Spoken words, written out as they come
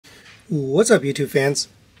What's up, YouTube fans?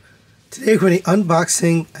 Today we're going to be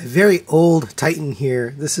unboxing a very old Titan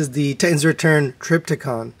here. This is the Titans Return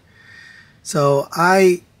Trypticon. So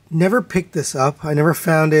I never picked this up. I never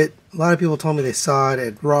found it. A lot of people told me they saw it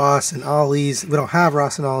at Ross and Ollie's. We don't have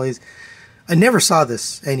Ross and Ollie's. I never saw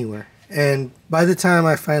this anywhere. And by the time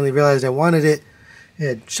I finally realized I wanted it, it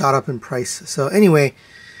had shot up in price. So anyway,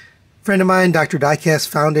 a friend of mine, Dr. Diecast,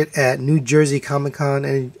 found it at New Jersey Comic Con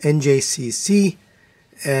and NJCC.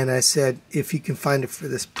 And I said, if you can find it for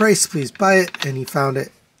this price, please buy it. And he found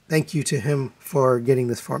it. Thank you to him for getting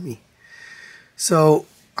this for me. So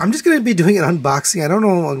I'm just going to be doing an unboxing. I don't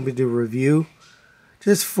know if I'm going to do a review.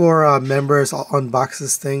 Just for members, I'll unbox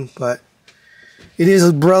this thing. But it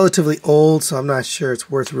is relatively old, so I'm not sure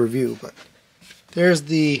it's worth a review. But there's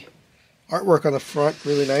the artwork on the front.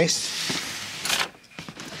 Really nice.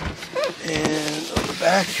 And on the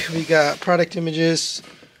back, we got product images.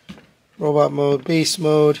 Robot mode, base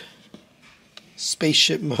mode,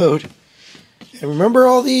 spaceship mode. And remember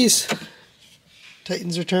all these?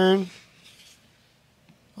 Titans Return.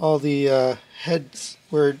 All the heads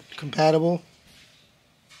were compatible.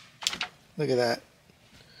 Look at that.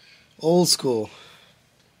 Old school.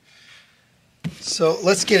 So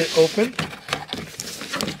let's get it open.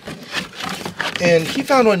 And he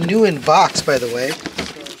found one new in box, by the way.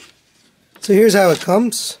 So here's how it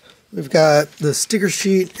comes. We've got the sticker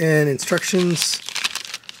sheet and instructions.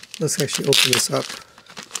 Let's actually open this up.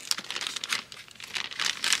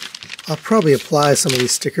 I'll probably apply some of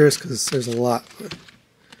these stickers because there's a lot.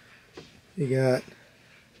 You got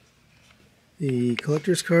the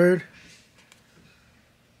collector's card.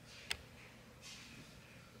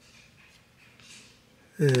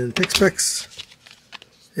 And pick specs.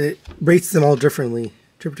 It rates them all differently.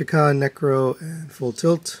 Trypticon, Necro, and Full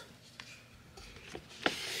Tilt.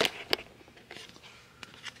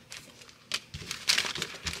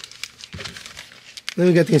 Then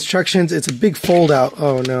we got the instructions. It's a big fold out.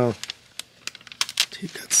 Oh no.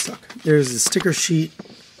 Tape got stuck. There's the sticker sheet.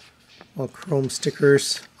 All chrome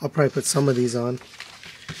stickers. I'll probably put some of these on.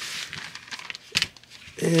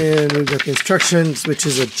 And we've got the instructions, which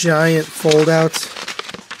is a giant fold out.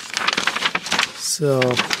 So,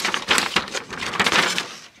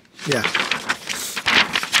 yeah.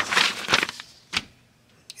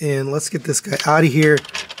 And let's get this guy out of here.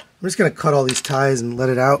 I'm just going to cut all these ties and let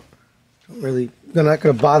it out. I'm not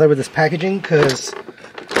going to bother with this packaging because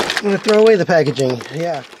I'm going to throw away the packaging.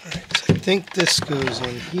 Yeah. Right, so I think this goes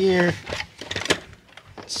in here.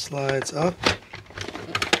 It slides up. So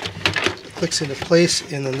it clicks into place,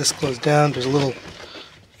 and then this goes down. There's a little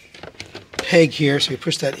peg here, so you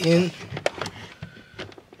push that in.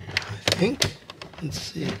 I think. Let's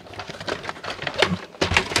see.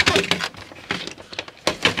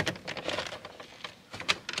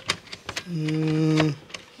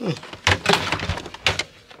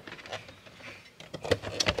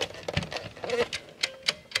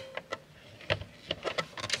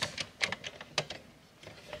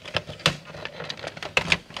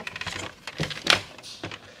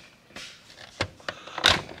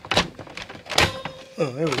 Oh,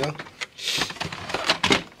 there we go.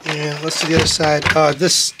 And let's do the other side.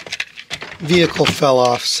 This vehicle fell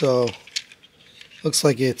off, so looks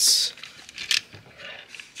like it's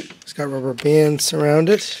got rubber bands around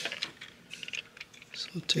it. So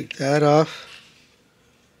we'll take that off.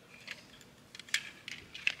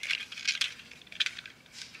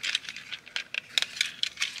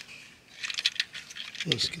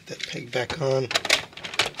 Let's get that peg back on.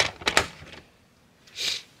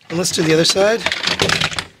 And let's do the other side.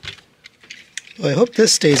 Well, I hope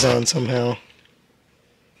this stays on somehow.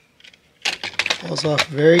 Falls off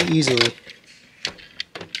very easily.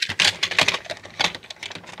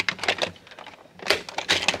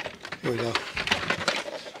 Here we go.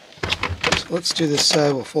 So let's do this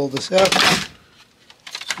side. We'll fold this out.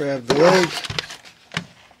 Just grab the leg.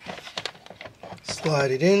 Slide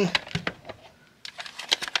it in.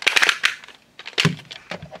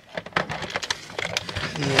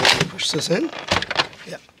 And then push this in.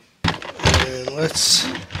 Yeah. And let's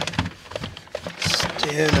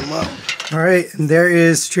stand them up. Alright, and there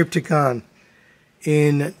is Trypticon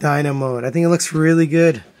in Dyna mode. I think it looks really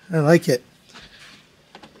good. I like it.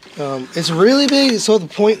 It's really big, so to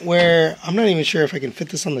the point where I'm not even sure if I can fit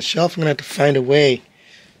this on the shelf. I'm going to have to find a way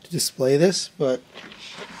to display this, but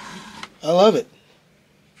I love it.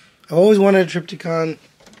 I've always wanted a Trypticon.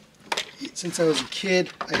 Since I was a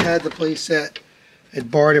kid, I had the playset.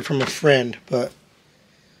 I'd borrowed it from a friend, but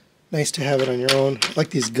nice to have it on your own. I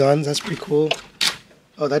like these guns, that's pretty cool.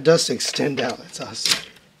 Oh, that does extend out, that's awesome.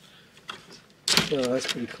 So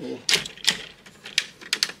that's pretty cool.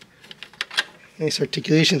 Nice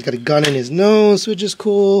articulation. He's got a gun in his nose, which is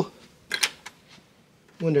cool.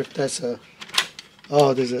 Wonder if that's a...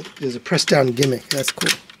 Oh, there's a press down gimmick. That's cool.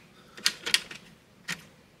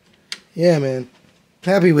 Yeah, man.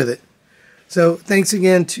 Happy with it. So thanks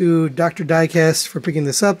again to Dr. Diecast for picking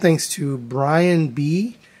this up. Thanks to Brian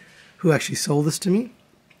B, who actually sold this to me.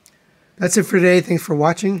 That's it for today. Thanks for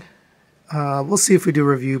watching. We'll see if we do a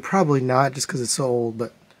review. Probably not, just because it's so old,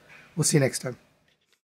 but we'll see you next time.